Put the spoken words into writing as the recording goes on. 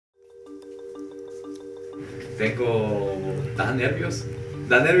tengo... da nervios.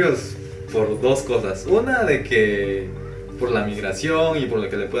 Da nervios por dos cosas. Una, de que por la migración y por lo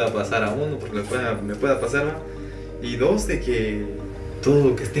que le pueda pasar a uno, por lo que me pueda pasar. Y dos, de que todo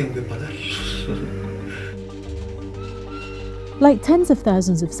lo que tengo que pagar. Like tens of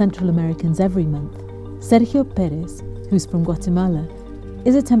thousands of Central Americans every month, Sergio Perez, who's from Guatemala,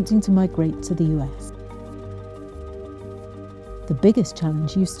 is attempting to migrate to the US. The biggest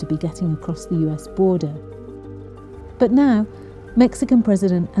challenge used to be getting across the US border. But now, Mexican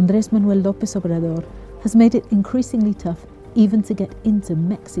President Andrés Manuel López Obrador has made it increasingly tough even to get into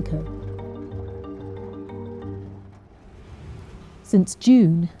Mexico. Since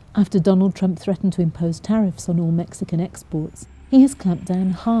June, after Donald Trump threatened to impose tariffs on all Mexican exports, he has clamped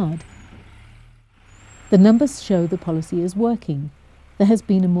down hard. The numbers show the policy is working. There has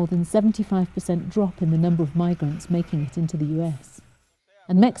been a more than 75% drop in the number of migrants making it into the US.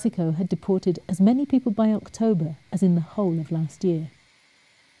 And Mexico had deported as many people by October as in the whole of last year.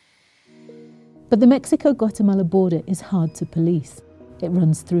 But the Mexico-Guatemala border is hard to police. It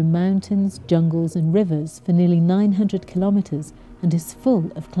runs through mountains, jungles and rivers for nearly 900 kilometres and is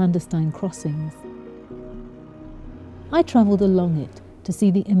full of clandestine crossings. I travelled along it to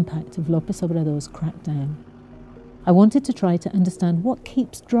see the impact of López Obrador's crackdown. I wanted to try to understand what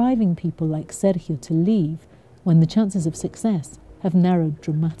keeps driving people like Sergio to leave when the chances of success have narrowed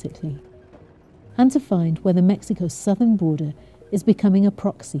dramatically, and to find whether Mexico's southern border is becoming a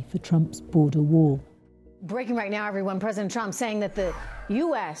proxy for Trump's border wall. Breaking right now, everyone, President Trump saying that the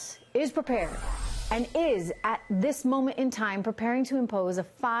U.S. is prepared and is, at this moment in time, preparing to impose a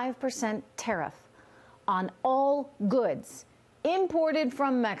 5% tariff on all goods imported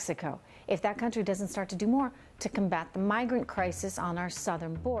from Mexico if that country doesn't start to do more to combat the migrant crisis on our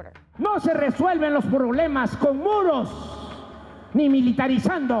southern border. No se resuelven los problemas con muros ni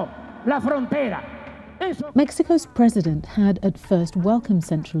militarizando la frontera. Mexico's president had at first welcomed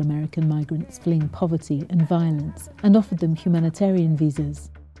Central American migrants fleeing poverty and violence and offered them humanitarian visas,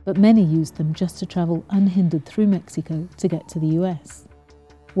 but many used them just to travel unhindered through Mexico to get to the US.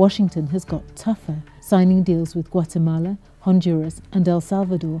 Washington has got tougher, signing deals with Guatemala, Honduras and El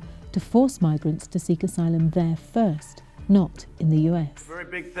Salvador to force migrants to seek asylum there first, not in the US. It's a very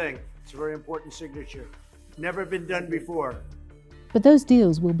big thing. It's a very important signature. Never been done before. But those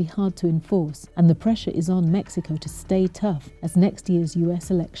deals will be hard to enforce, and the pressure is on Mexico to stay tough as next year's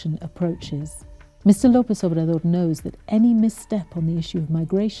US election approaches. Mr. López Obrador knows that any misstep on the issue of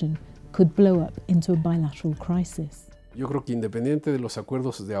migration could blow up into a bilateral crisis. Yo creo que independiente de los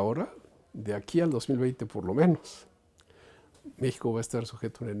acuerdos de ahora, de aquí al 2020 por lo menos, México va a estar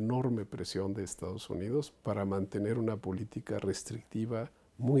sujeto a una enorme presión de Estados Unidos para mantener una política restrictiva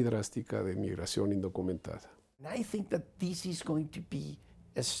muy drástica de migración indocumentada. I think that this is going to be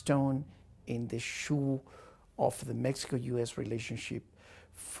a stone in the shoe of the Mexico-US relationship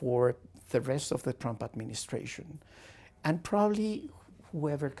for the rest of the Trump administration, and probably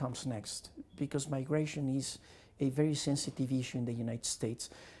whoever comes next, because migration is a very sensitive issue in the United States,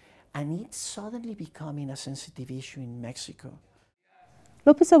 and it's suddenly becoming a sensitive issue in Mexico.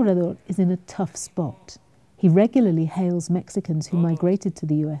 López Obrador is in a tough spot. He regularly hails Mexicans who migrated to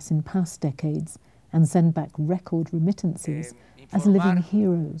the US in past decades and send back record remittances as living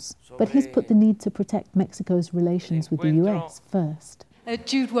heroes. But he's put the need to protect Mexico's relations with the US first.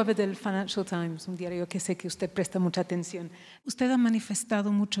 Jude Weber del Financial Times, un diario que sé que usted presta mucha atención. Usted ha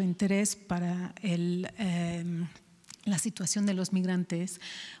manifestado mucho interés para la situación de los migrantes.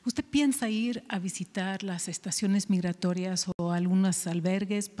 ¿Usted piensa ir a visitar las estaciones migratorias o algunos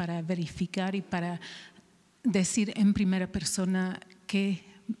albergues para verificar y para decir en primera persona qué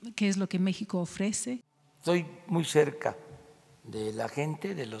es lo que México ofrece? Estoy muy cerca de la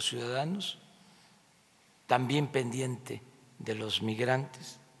gente, de los ciudadanos, también pendiente de los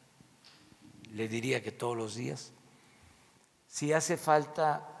migrantes, le diría que todos los días. Si hace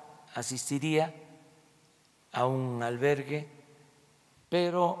falta, asistiría a un albergue,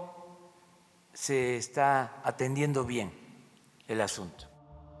 pero se está atendiendo bien el asunto.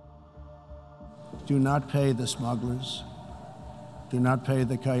 Do not pay the smugglers. Do not pay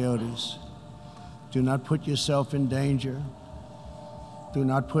the coyotes. Do not put yourself in danger. Do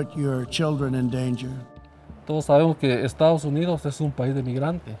not put your children in danger. Todos sabemos que Estados Unidos es un país de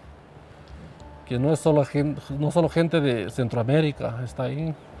migrantes, que no es solo gente de Centroamérica, está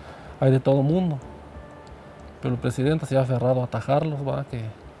ahí, hay de todo el mundo. Pero el presidente se ha aferrado a atajarlos, ¿va? Que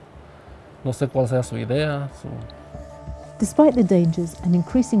no sé cuál sea su idea. Despite the dangers and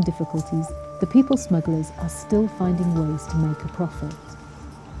increasing difficulties, the people smugglers are still finding ways to make a profit.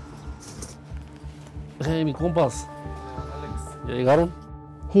 Hey, mis compas, ¿ya llegaron?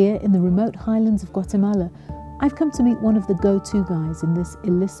 Here in the remote highlands of Guatemala, I've come to meet one of the go-to guys in this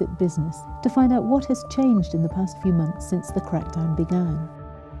illicit business to find out what has changed in the past few months since the crackdown began.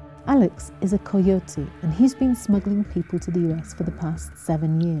 Alex is a coyote and he's been smuggling people to the US for the past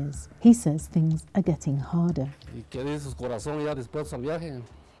 7 years. He says things are getting harder. Y que dice su corazón ya dispuesto al viaje,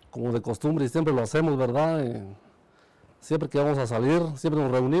 como de costumbre y siempre lo hacemos, ¿verdad? Siempre que vamos a salir, siempre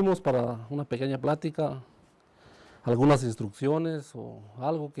nos reunimos para una pequeña plática, algunas instrucciones o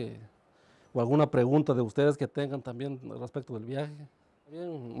algo o alguna pregunta de ustedes que tengan también respecto del viaje.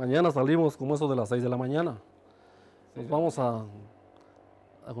 Bien, mañana salimos como eso de las 6 de la mañana. Nos vamos a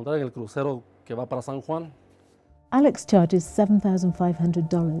juntar en el crucero que va para San Juan. Alex charges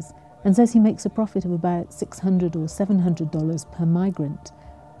 $7,500 and says he makes a profit of about $600 or $700 per migrant.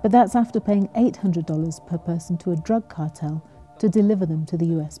 But that's after paying $800 per person to a drug cartel to deliver them to the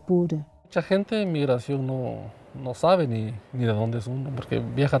US border. Mucha gente en migración no sabe ni de dónde es uno, porque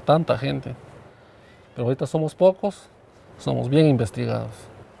viaja tanta gente. Pero ahorita somos pocos, somos bien investigados.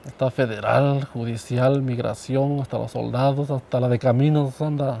 Está federal, judicial, migración, hasta los soldados, hasta la de caminos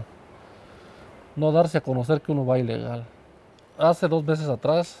anda. No darse a conocer que uno va ilegal. Hace 2 meses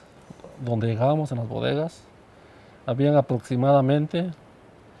atrás, donde llegábamos en las bodegas, habían aproximadamente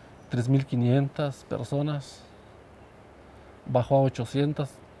 3.500 personas, bajó a 800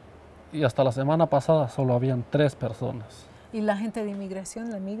 y hasta la semana pasada solo habían 3 personas. ¿Y la gente de inmigración,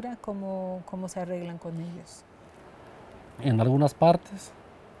 la migra, cómo se arreglan con ellos? En algunas partes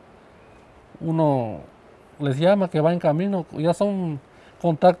uno les llama que va en camino, ya son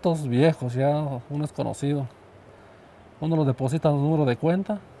contactos viejos, ya uno es conocido. Uno los deposita en un número de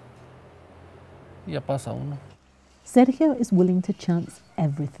cuenta y ya pasa uno. Sergio is willing to chance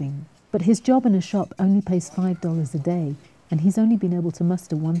everything, but his job in a shop only pays $5 a day, and he's only been able to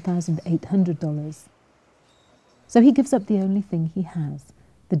muster $1,800. So he gives up the only thing he has,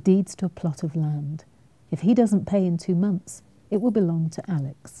 the deeds to a plot of land. If he doesn't pay in 2 months, it will belong to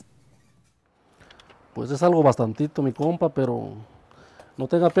Alex. Pues es algo bastantito, mi compa, pero no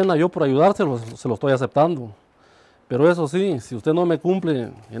tenga pena, yo por ayudárselo se lo estoy aceptando. Pero eso sí, si usted no me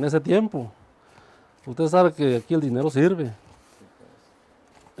cumple en ese tiempo, usted sabe que aquí el dinero sirve.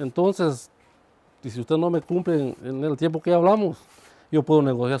 Entonces, y si usted no me cumple en el tiempo que hablamos, yo puedo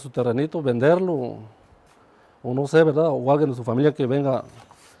negociar su terrenito, venderlo, o no sé, ¿verdad? O alguien de su familia que venga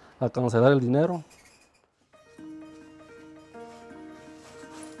a cancelar el dinero.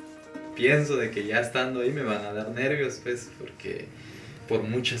 Pienso de que ya estando ahí me van a dar nervios, pues, porque por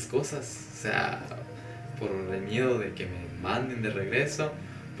muchas cosas, o sea, por el miedo de que me manden de regreso,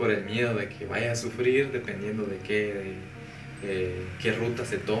 por el miedo de que vaya a sufrir dependiendo de qué ruta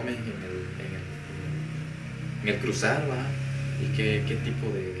se tome en el cruzar, ¿va? Y qué tipo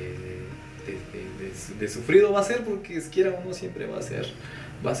de sufrido va a ser, porque quiera uno siempre va a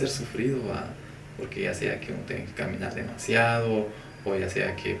ser sufrido, ¿va? Porque ya sea que uno tenga que caminar demasiado, o ya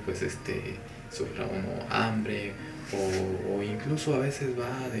sea que pues sufra uno hambre, o incluso a veces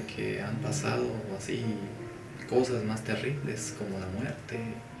va de que han pasado así cosas más terribles como la muerte.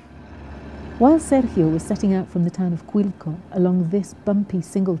 While Sergio was setting out from the town of Cuilco along this bumpy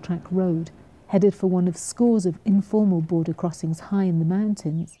single-track road, headed for one of scores of informal border crossings high in the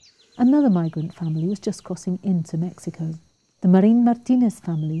mountains, another migrant family was just crossing into Mexico. The Marin Martinez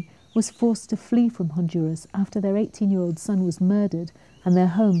family was forced to flee from Honduras after their 18-year-old son was murdered and their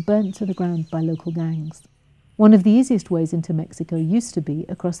home burnt to the ground by local gangs. One of the easiest ways into Mexico used to be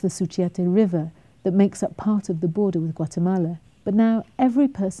across the Suchiate River that makes up part of the border with Guatemala, but now every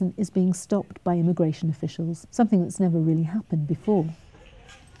person is being stopped by immigration officials, something that's never really happened before.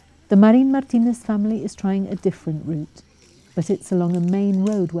 The Marin Martinez family is trying a different route, but it's along a main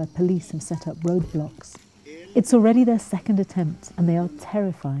road where police have set up roadblocks. It's already their second attempt and they are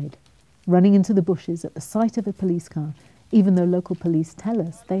terrified, running into the bushes at the sight of a police car, even though local police tell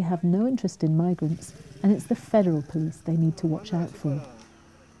us they have no interest in migrants and it's the federal police they need to watch out for.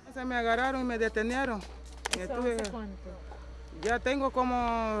 Se me agarraron y me detenieron. Ya tengo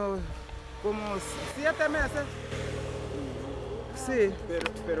como 7 meses. Sí.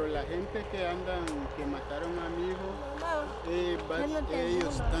 Pero la gente que mataron a mi hijo,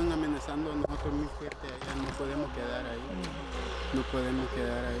 ellos están amenazando a nosotros muy fuerte allá. No podemos quedar ahí. No podemos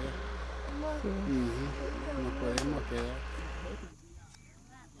quedar allá. No podemos quedar.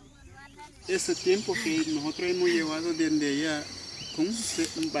 Ese tiempo que nosotros hemos llevado desde allá con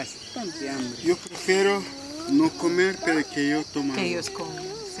bastante hambre. Yo prefiero no comer, pero que yo tomar. Que ellos comen,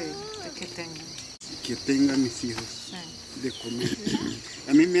 sí, que tengan. Que tengan mis hijos de comer.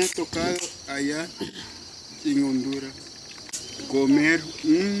 A mí me ha tocado allá en Honduras comer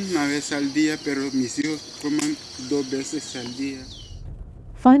una vez al día, pero mis hijos comen 2 veces al día.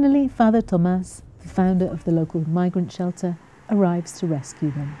 Finally, Father Tomás, the founder of the local migrant shelter, arrives to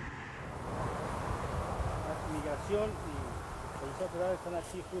rescue them.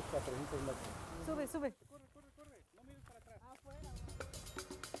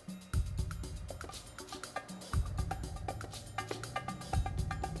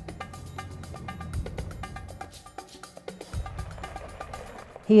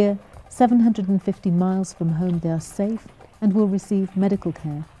 Here, 750 miles from home, they are safe and will receive medical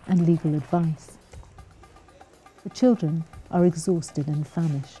care and legal advice. The children are exhausted and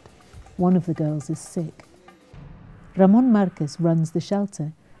famished. One of the girls is sick. Ramon Marquez runs the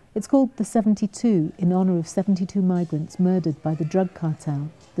shelter. It's called the 72 in honor of 72 migrants murdered by the drug cartel,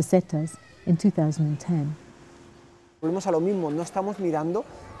 the Zetas, in 2010. Volvemos a lo mismo, no estamos mirando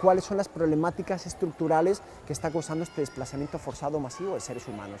cuáles son las problemáticas estructurales que está causando este desplazamiento forzado masivo de seres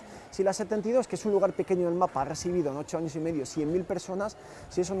humanos. Si la 72, que es un lugar pequeño en el mapa, ha recibido en 8 años y medio 100.000 personas,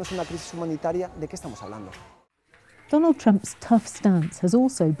 si eso no es una crisis humanitaria, ¿de qué estamos hablando? Donald Trump's tough stance has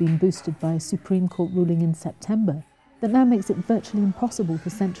also been boosted by a Supreme Court ruling in September that now makes it virtually impossible for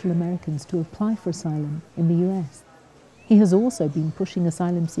Central Americans to apply for asylum in the US. He has also been pushing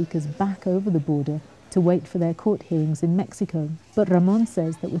asylum seekers back over the border to wait for their court hearings in Mexico. But Ramon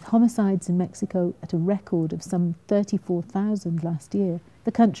says that with homicides in Mexico at a record of some 34,000 last year,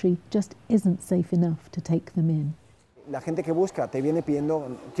 the country just isn't safe enough to take them in. La gente que busca te viene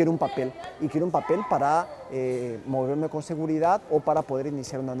pidiendo, quiero un papel, y quiero un papel para moverme con seguridad o para poder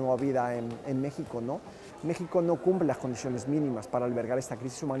iniciar una nueva vida en México, ¿no? México no cumple las condiciones mínimas para albergar esta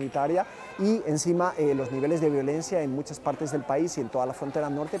crisis humanitaria y encima los niveles de violencia en muchas partes del país y en toda la frontera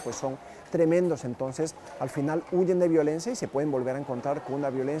norte pues son tremendos, entonces al final huyen de violencia y se pueden volver a encontrar con una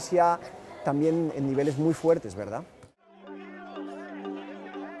violencia también en niveles muy fuertes, ¿verdad?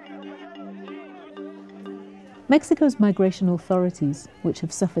 Mexico's migration authorities, which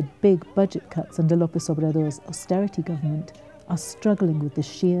have suffered big budget cuts under López Obrador's austerity government, are struggling with the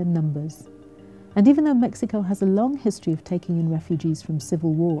sheer numbers. And even though Mexico has a long history of taking in refugees from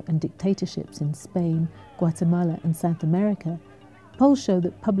civil war and dictatorships in Spain, Guatemala and South America, polls show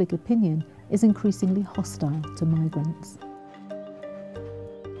that public opinion is increasingly hostile to migrants.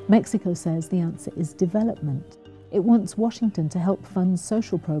 Mexico says the answer is development. It wants Washington to help fund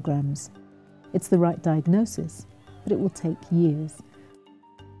social programs. It's the right diagnosis, but it will take years.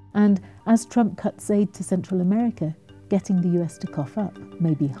 And as Trump cuts aid to Central America, getting the US to cough up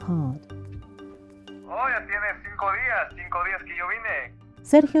may be hard.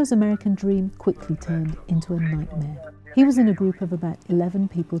 Sergio's American dream quickly turned into a nightmare. He was in a group of about 11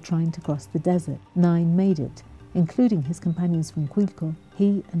 people trying to cross the desert. 9 made it, including his companions from Quilco.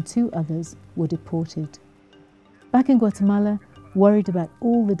 He and 2 others were deported. Back in Guatemala, worried about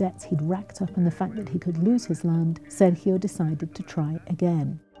all the debts he'd racked up and the fact that he could lose his land, Sergio decided to try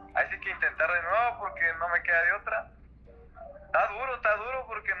again. Así que intentar de nuevo porque no me queda de otra. Está duro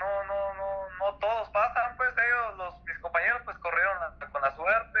porque no todos pasan, pues ellos, mis compañeros pues corrieron con la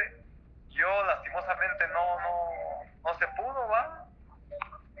suerte. Yo lastimosamente no se pudo, ¿va?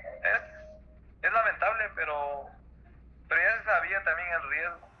 Es lamentable, pero ya se sabía también el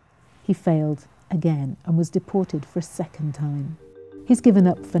riesgo. He failed again and was deported for a second time. He's given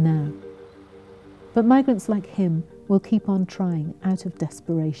up for now. But migrants like him will keep on trying out of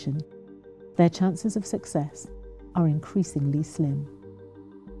desperation. Their chances of success are increasingly slim.